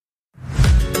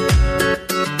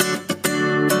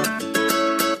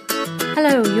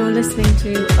You're listening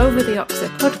to Over the Oxer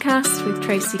podcast with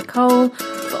Tracy Cole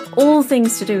for all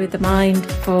things to do with the mind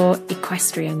for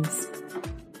equestrians.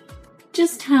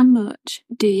 Just how much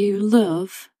do you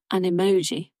love an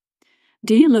emoji?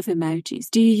 Do you love emojis?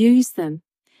 Do you use them?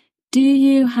 Do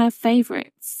you have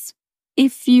favourites?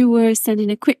 If you were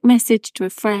sending a quick message to a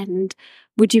friend,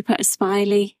 would you put a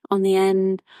smiley on the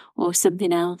end or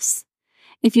something else?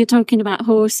 If you're talking about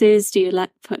horses, do you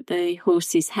like put the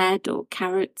horse's head or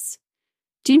carrots?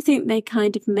 Do you think they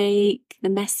kind of make the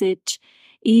message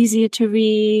easier to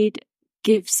read,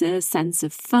 gives a sense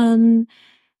of fun?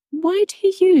 Why do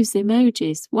you use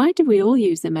emojis? Why do we all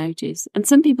use emojis? And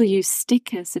some people use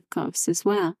stickers, of course, as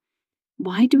well.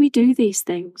 Why do we do these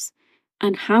things?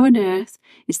 And how on earth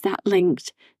is that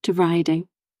linked to riding?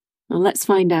 Well, let's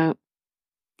find out.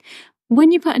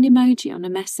 When you put an emoji on a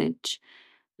message,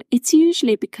 it's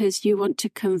usually because you want to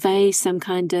convey some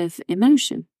kind of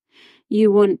emotion. You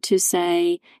want to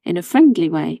say in a friendly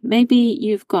way. Maybe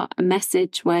you've got a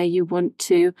message where you want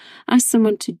to ask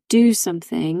someone to do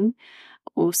something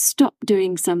or stop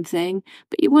doing something,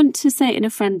 but you want to say it in a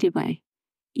friendly way.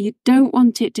 You don't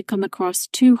want it to come across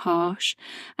too harsh,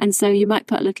 and so you might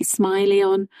put a little smiley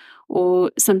on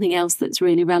or something else that's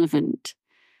really relevant.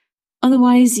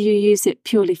 Otherwise, you use it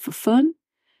purely for fun,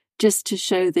 just to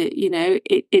show that,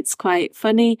 it's quite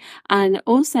funny. And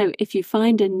also, if you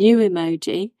find a new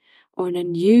emoji or an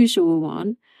unusual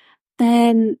one,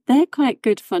 then they're quite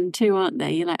good fun too, aren't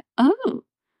they? You're like, oh,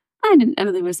 I didn't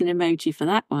know there was an emoji for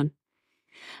that one.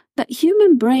 But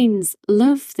human brains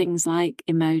love things like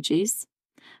emojis,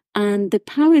 and the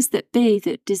powers that be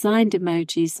that designed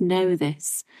emojis know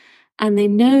this. And they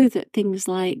know that things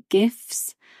like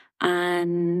GIFs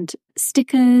and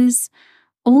stickers,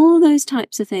 all those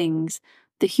types of things,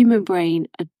 the human brain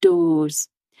adores.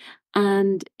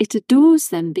 And it adores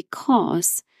them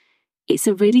because it's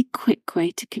a really quick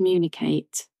way to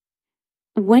communicate.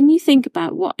 When you think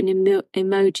about what an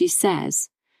emoji says,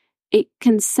 it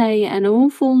can say an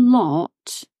awful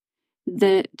lot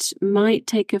that might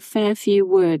take a fair few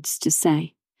words to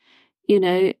say.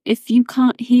 If you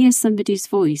can't hear somebody's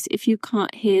voice, if you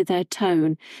can't hear their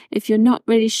tone, if you're not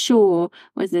really sure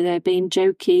whether they're being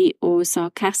jokey or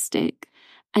sarcastic,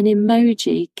 an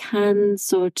emoji can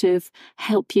sort of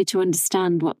help you to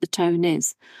understand what the tone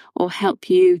is, or help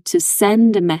you to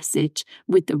send a message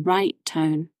with the right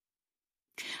tone.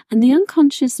 And the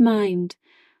unconscious mind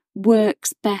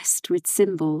works best with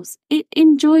symbols. It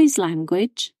enjoys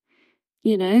language.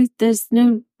 There's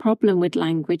no problem with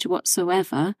language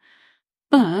whatsoever.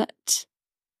 But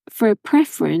for a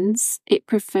preference, it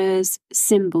prefers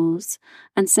symbols.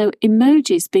 And so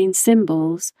emojis being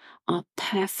symbols are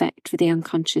perfect for the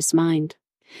unconscious mind.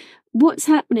 What's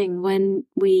happening when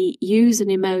we use an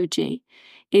emoji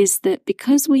is that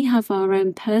because we have our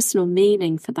own personal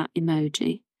meaning for that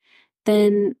emoji,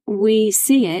 then we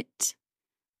see it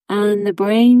and the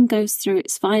brain goes through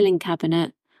its filing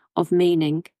cabinet of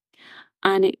meaning,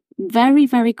 and it very,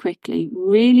 very quickly,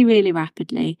 really, really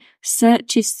rapidly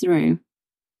searches through,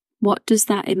 what does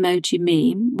that emoji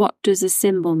mean? What does a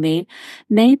symbol mean?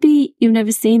 Maybe you've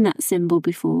never seen that symbol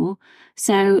before,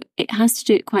 so it has to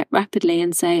do it quite rapidly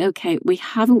and say, okay, we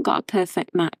haven't got a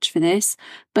perfect match for this,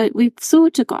 but we've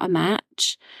sort of got a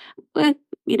match. We're,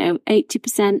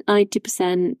 80%,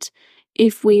 90%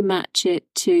 if we match it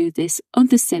to this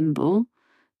other symbol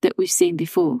that we've seen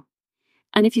before.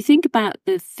 And if you think about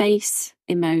the face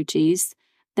emojis,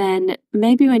 then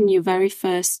maybe when you very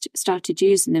first started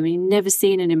using them and you've never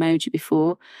seen an emoji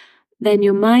before, then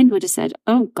your mind would have said,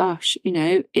 oh gosh,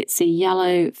 it's a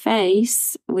yellow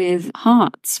face with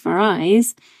hearts for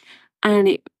eyes. And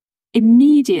it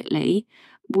immediately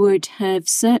would have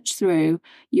searched through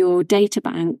your data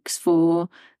banks for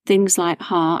things like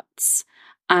hearts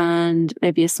and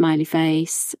maybe a smiley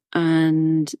face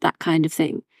and that kind of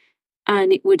thing.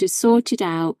 And it would have sorted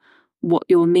out what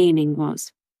your meaning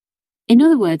was. In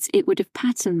other words, it would have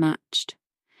pattern matched.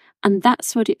 And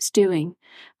that's what it's doing.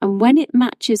 And when it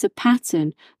matches a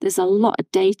pattern, there's a lot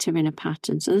of data in a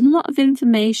pattern. So there's a lot of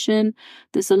information,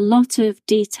 there's a lot of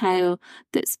detail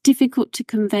that's difficult to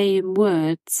convey in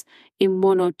words, in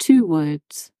one or two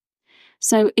words.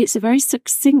 So it's a very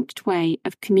succinct way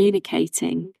of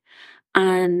communicating.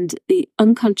 And the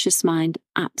unconscious mind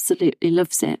absolutely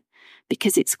loves it.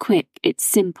 Because it's quick, it's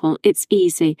simple, it's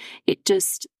easy. It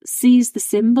just sees the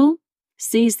symbol,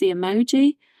 sees the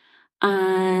emoji,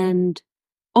 and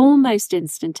almost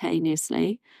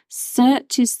instantaneously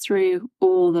searches through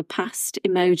all the past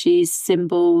emojis,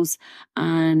 symbols,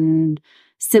 and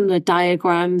similar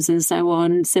diagrams and so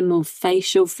on, similar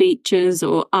facial features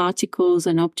or articles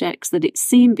and objects that it's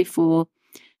seen before,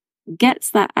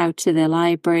 gets that out to the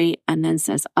library and then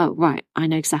says, oh, right, I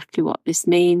know exactly what this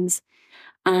means,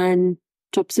 and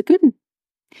job's a good one.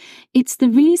 It's the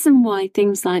reason why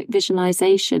things like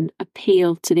visualization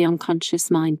appeal to the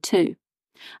unconscious mind too.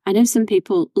 I know some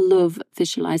people love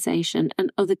visualization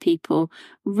and other people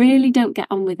really don't get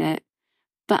on with it,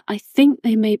 but I think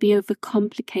they may be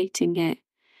overcomplicating it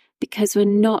because we're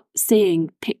not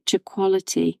seeing picture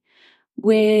quality.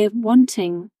 We're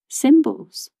wanting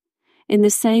symbols in the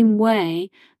same way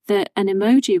that an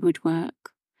emoji would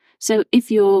work. So if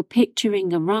you're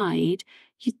picturing a ride,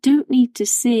 you don't need to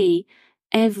see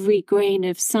every grain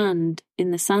of sand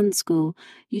in the sand school.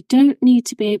 You don't need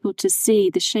to be able to see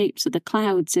the shapes of the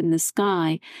clouds in the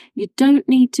sky. You don't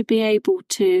need to be able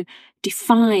to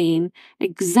define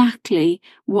exactly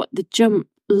what the jump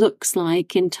looks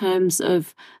like in terms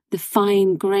of the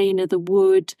fine grain of the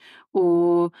wood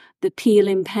or the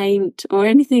peeling paint or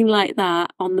anything like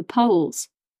that on the poles.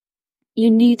 You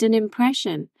need an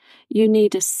impression. You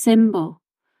need a symbol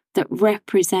that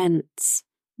represents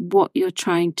what you're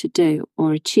trying to do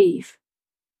or achieve.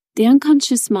 The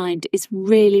unconscious mind is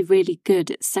really, really good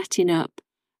at setting up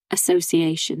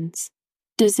associations.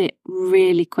 Does it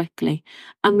really quickly.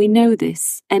 And we know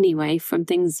this anyway from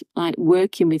things like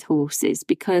working with horses,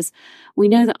 because we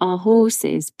know that our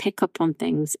horses pick up on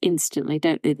things instantly,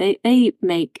 don't they? They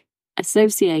make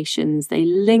associations, they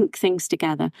link things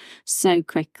together so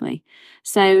quickly.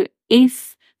 So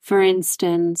if, for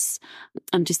instance,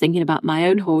 I'm just thinking about my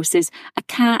own horses, a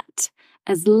cat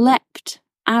has leapt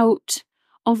out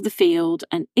of the field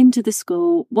and into the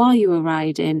school while you were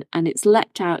riding, and it's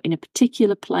leapt out in a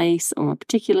particular place or a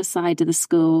particular side of the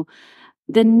school,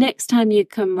 the next time you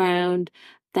come round,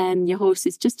 then your horse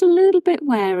is just a little bit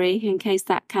wary in case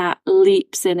that cat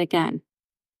leaps in again.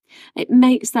 It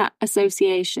makes that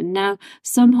association. Now,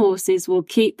 some horses will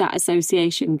keep that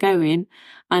association going,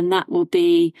 and that will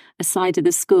be a side of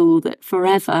the school that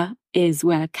forever is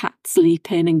where cats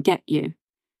leap in and get you.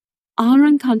 Our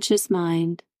unconscious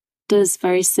mind does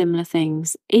very similar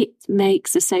things. It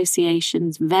makes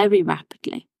associations very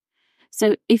rapidly.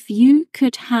 So if you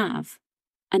could have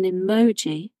an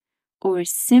emoji or a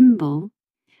symbol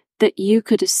that you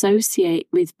could associate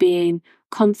with being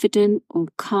confident or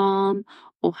calm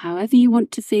or however you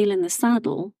want to feel in the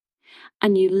saddle,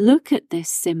 and you look at this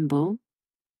symbol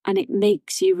and it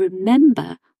makes you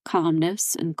remember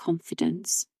calmness and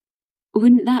confidence,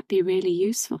 wouldn't that be really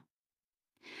useful?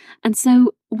 And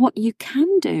so what you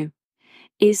can do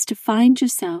is to find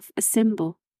yourself a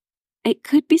symbol. It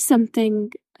could be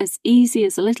something as easy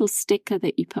as a little sticker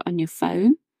that you put on your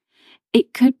phone.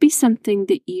 It could be something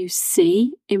that you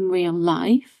see in real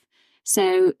life.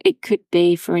 So it could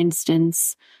be, for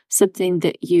instance, something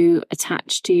that you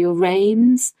attach to your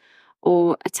reins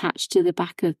or attach to the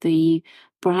back of the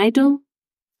bridle,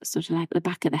 sort of like the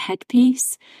back of the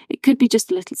headpiece. It could be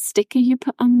just a little sticker you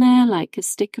put on there, like a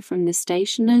sticker from the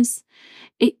stationers.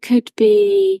 It could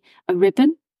be a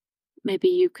ribbon. Maybe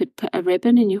you could put a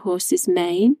ribbon in your horse's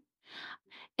mane.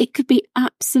 It could be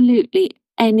absolutely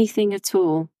anything at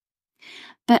all.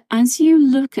 But as you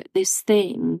look at this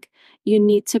thing, you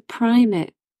need to prime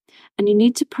it. And you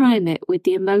need to prime it with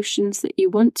the emotions that you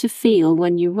want to feel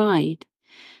when you ride.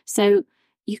 So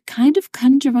you kind of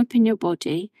conjure up in your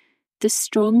body the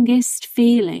strongest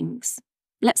feelings.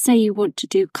 Let's say you want to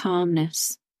do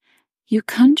calmness. You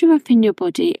conjure up in your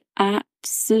body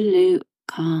absolute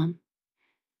calm.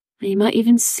 And you might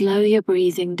even slow your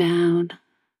breathing down,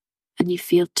 and you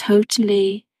feel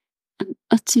totally and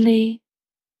utterly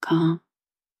calm.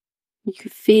 You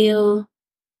can feel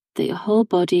that your whole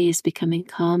body is becoming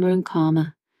calmer and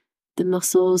calmer. The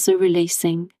muscles are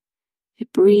releasing. Your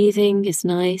breathing is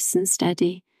nice and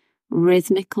steady,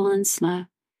 rhythmical and slow.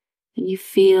 And you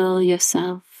feel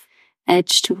yourself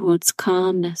edge towards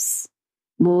calmness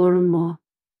more and more.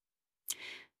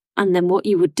 And then what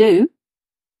you would do,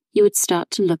 you would start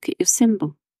to look at your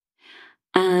symbol.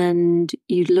 And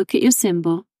you'd look at your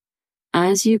symbol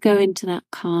as you go into that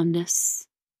calmness.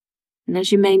 And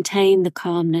as you maintain the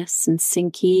calmness and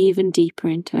sink even deeper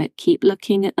into it, keep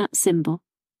looking at that symbol.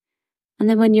 And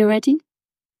then when you're ready,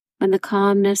 when the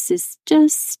calmness is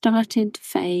just starting to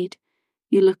fade,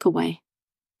 you look away.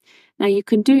 Now you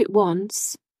can do it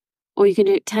once, or you can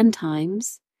do it 10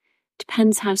 times.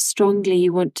 Depends how strongly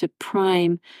you want to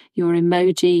prime your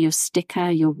emoji, your sticker,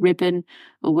 your ribbon,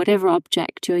 or whatever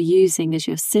object you're using as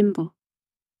your symbol.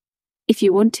 If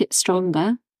you want it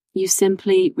stronger, you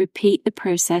simply repeat the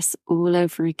process all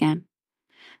over again.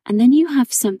 And then you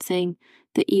have something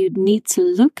that you need to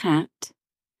look at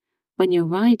when you're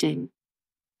riding,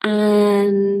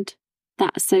 and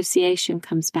that association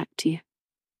comes back to you.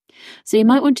 So you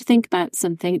might want to think about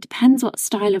something. It depends what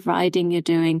style of riding you're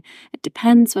doing. It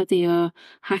depends whether you're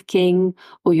hacking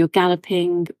or you're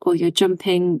galloping or you're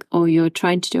jumping or you're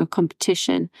trying to do a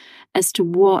competition as to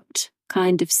what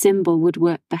kind of symbol would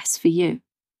work best for you.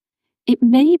 It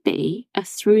may be a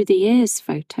through the ears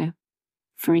photo.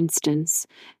 For instance,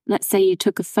 let's say you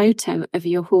took a photo of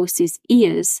your horse's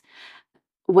ears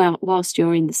whilst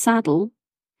you're in the saddle,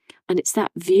 and it's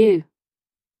that view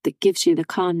that gives you the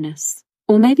calmness.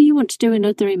 Or maybe you want to do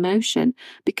another emotion,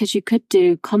 because you could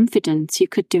do confidence, you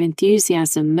could do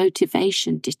enthusiasm,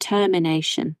 motivation,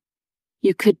 determination.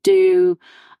 You could do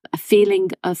a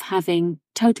feeling of having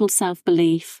total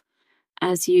self-belief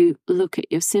as you look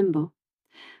at your symbol.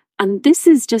 And this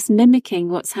is just mimicking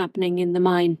what's happening in the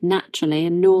mind naturally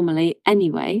and normally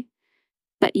anyway,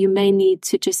 but you may need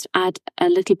to just add a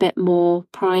little bit more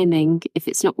priming if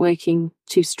it's not working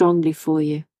too strongly for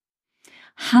you.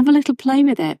 Have a little play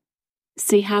with it.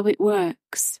 See how it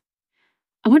works.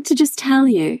 I want to just tell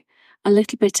you a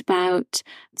little bit about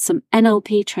some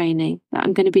NLP training that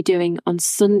I'm going to be doing on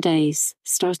Sundays,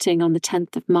 starting on the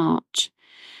 10th of March.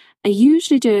 I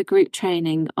usually do a group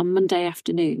training on Monday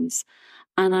afternoons,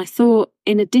 and I thought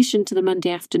in addition to the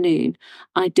Monday afternoon,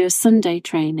 I'd do a Sunday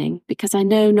training because I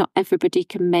know not everybody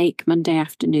can make Monday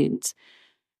afternoons.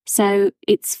 So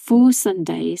it's 4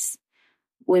 Sundays.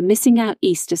 We're missing out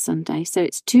Easter Sunday, so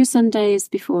it's 2 Sundays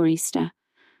before Easter,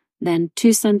 then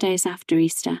 2 Sundays after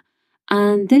Easter.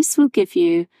 And this will give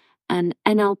you an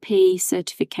NLP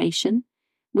certification,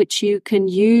 which you can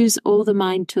use all the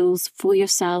mind tools for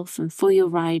yourself and for your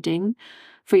riding,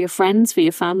 for your friends, for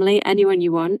your family, anyone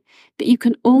you want. But you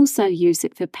can also use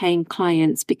it for paying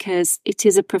clients because it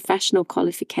is a professional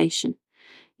qualification.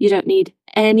 You don't need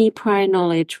any prior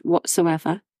knowledge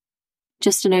whatsoever,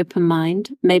 just an open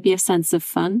mind, maybe a sense of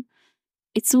fun.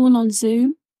 It's all on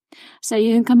Zoom. So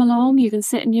you can come along, you can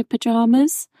sit in your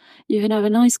pajamas, you can have a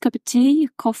nice cup of tea,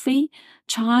 coffee,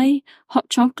 chai, hot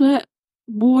chocolate,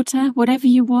 water, whatever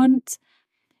you want.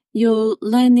 You'll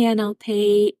learn the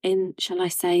NLP in, shall I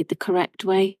say, the correct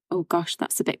way. Oh gosh,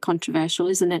 that's a bit controversial,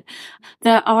 isn't it?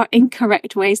 There are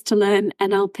incorrect ways to learn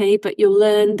NLP, but you'll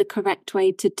learn the correct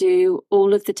way to do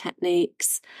all of the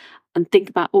techniques and think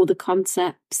about all the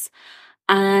concepts.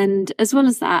 And as well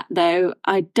as that, though,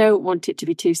 I don't want it to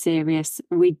be too serious.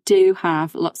 We do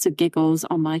have lots of giggles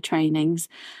on my trainings,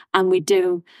 and we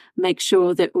do make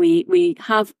sure that we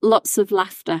have lots of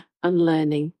laughter and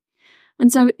learning.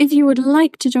 And so if you would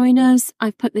like to join us,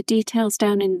 I've put the details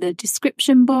down in the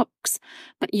description box,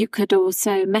 but you could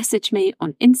also message me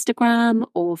on Instagram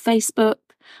or Facebook.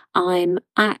 I'm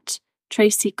at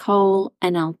Tracy Cole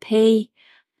NLP,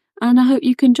 and I hope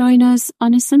you can join us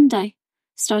on a Sunday,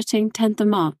 starting 10th of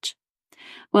March.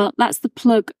 Well, that's the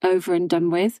plug over and done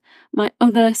with. My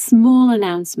other small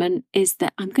announcement is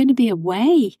that I'm going to be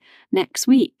away next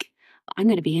week. I'm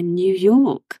going to be in New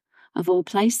York, of all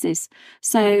places.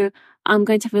 So I'm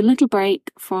going to have a little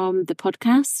break from the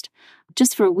podcast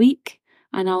just for a week,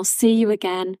 and I'll see you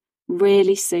again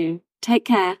really soon. Take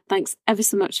care. Thanks ever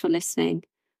so much for listening.